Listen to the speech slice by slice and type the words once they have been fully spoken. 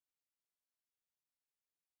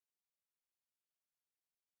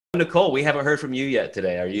Nicole, we haven't heard from you yet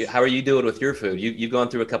today. How are you doing with your food? You've gone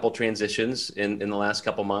through a couple transitions in the last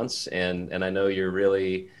couple months, and I know you're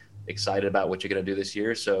really excited about what you're going to do this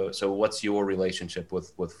year. So what's your relationship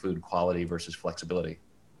with food quality versus flexibility?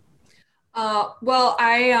 Well,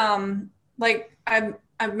 I've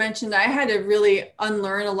mentioned, I had to really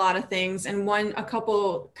unlearn a lot of things, and a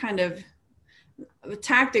couple kind of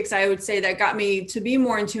tactics I would say that got me to be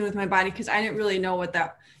more in tune with my body, because I didn't really know what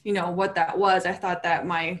that was. I thought that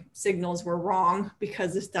my signals were wrong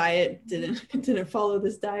because this diet didn't follow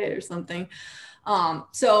this diet or something.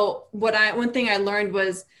 So one thing I learned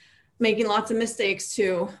was making lots of mistakes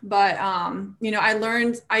too. But,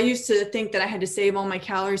 I used to think that I had to save all my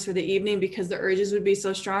calories for the evening because the urges would be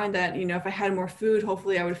so strong that, if I had more food,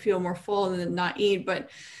 hopefully I would feel more full and then not eat. But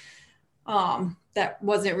that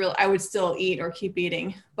wasn't real. I would still eat or keep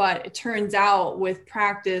eating. But it turns out with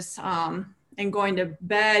practice and going to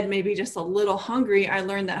bed maybe just a little hungry, I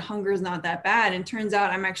learned that hunger is not that bad. And turns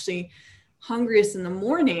out I'm actually hungriest in the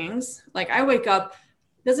mornings. Like I wake up,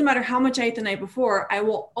 doesn't matter how much I ate the night before, I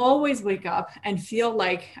will always wake up and feel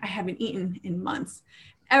like I haven't eaten in months.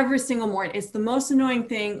 Every single morning. It's the most annoying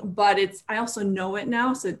thing, but I also know it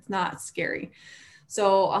now, so it's not scary.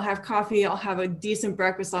 So I'll have coffee, I'll have a decent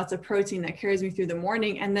breakfast, lots of protein that carries me through the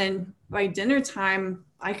morning. And then by dinner time,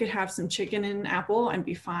 I could have some chicken and an apple and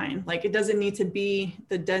be fine. Like it doesn't need to be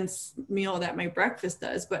the dense meal that my breakfast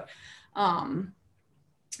does, but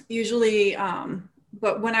usually,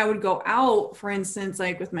 but when I would go out, for instance,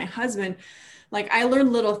 like with my husband, like I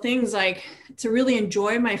learned little things like to really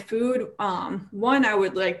enjoy my food. One, I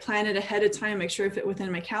would like plan it ahead of time, make sure it fit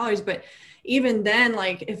within my calories. But even then,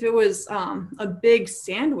 like if it was a big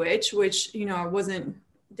sandwich, which, I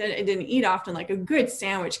didn't eat often, like a good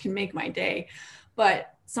sandwich can make my day.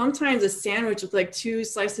 But sometimes a sandwich with like 2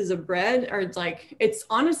 slices of bread are like, it's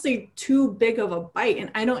honestly too big of a bite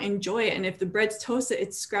and I don't enjoy it. And if the bread's toasted,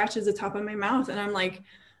 it scratches the top of my mouth. And I'm like,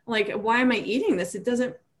 why am I eating this?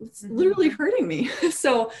 It's literally hurting me.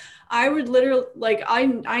 So I would literally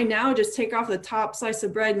I now just take off the top slice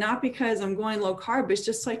of bread, not because I'm going low carb, it's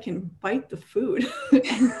just so I can bite the food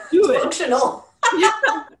and do it. Functional. Yeah.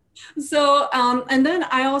 So, and then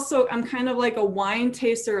I'm kind of like a wine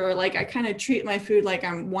taster, or like I kind of treat my food like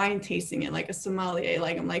I'm wine tasting it, like a sommelier.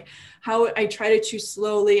 Like I'm like how I try to chew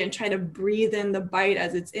slowly and try to breathe in the bite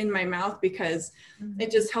as it's in my mouth, because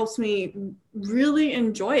it just helps me really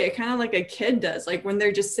enjoy it, kind of like a kid does. Like when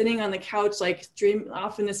they're just sitting on the couch, like dreaming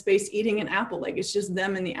off into space, eating an apple, like it's just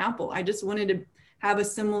them and the apple. I just wanted to have a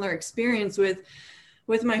similar experience with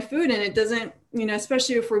my food. And it doesn't,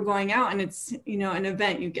 especially if we're going out and it's, an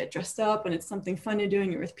event, you get dressed up and it's something fun to do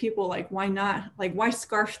and you're with people, like, why not? Like, why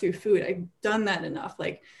scarf through food? I've done that enough.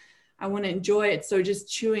 Like, I want to enjoy it. So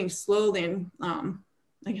just chewing slowly and,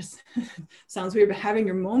 I guess sounds weird, but having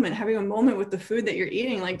a moment with the food that you're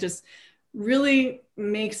eating, like just really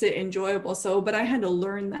makes it enjoyable. So, but I had to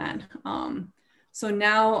learn that. So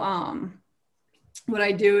now, what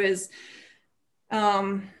I do is,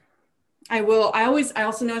 I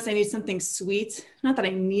also notice I need something sweet. Not that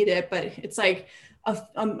I need it, but it's like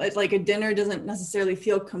a dinner doesn't necessarily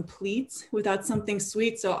feel complete without something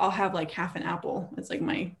sweet. So I'll have like half an apple. It's like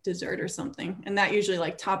my dessert or something. And that usually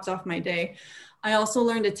like tops off my day. I also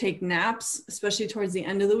learned to take naps, especially towards the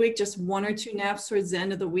end of the week, just 1 or 2 naps towards the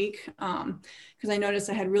end of the week. Because I noticed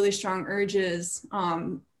I had really strong urges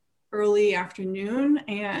early afternoon,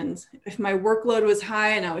 and if my workload was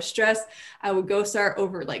high and I was stressed, I would go start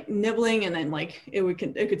over like nibbling, and then like it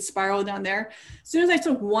could spiral down there. As soon as I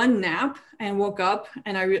took 1 nap and woke up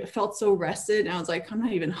and I felt so rested, and I was like, I'm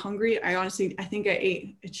not even hungry. I think I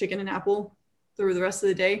ate a chicken and apple through the rest of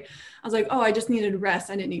the day. I was like, oh, I just needed rest.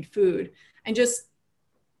 I didn't need food. And just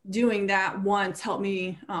doing that once helped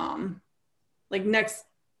me from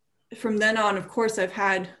then on. Of course,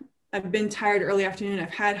 I've been tired early afternoon.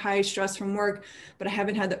 I've had high stress from work, but I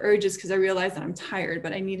haven't had the urges because I realized that I'm tired,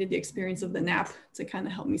 but I needed the experience of the nap to kind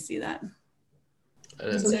of help me see that.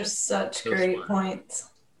 Those are such great points.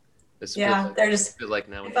 Yeah, they're just, like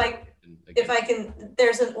now. If I can,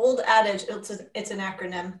 there's an old adage, it's an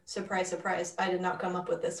acronym. Surprise, surprise. I did not come up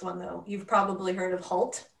with this one though. You've probably heard of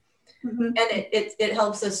HALT. Mm-hmm. And it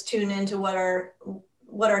helps us tune into what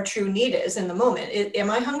our true need is in the moment. Am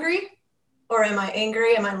I hungry? Or am I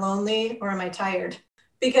angry? Am I lonely? Or am I tired?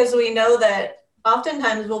 Because we know that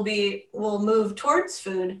oftentimes we'll move towards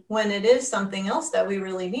food when it is something else that we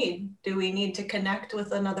really need. Do we need to connect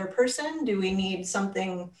with another person? Do we need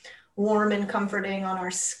something warm and comforting on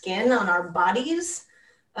our skin, on our bodies?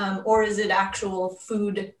 Or is it actual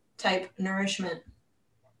food type nourishment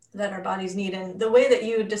that our bodies need? And the way that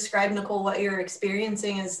you describe, Nicole, what you're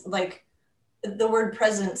experiencing is like the word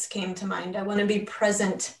presence came to mind. I want to be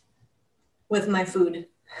present with my food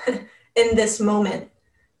in this moment,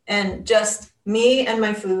 and just me and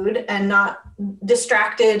my food, and not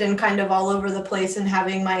distracted and kind of all over the place and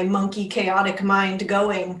having my monkey chaotic mind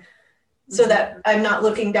going, so that I'm not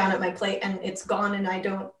looking down at my plate and it's gone and I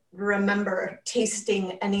don't remember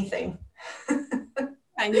tasting anything.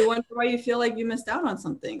 And you wonder why you feel like you missed out on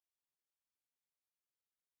something.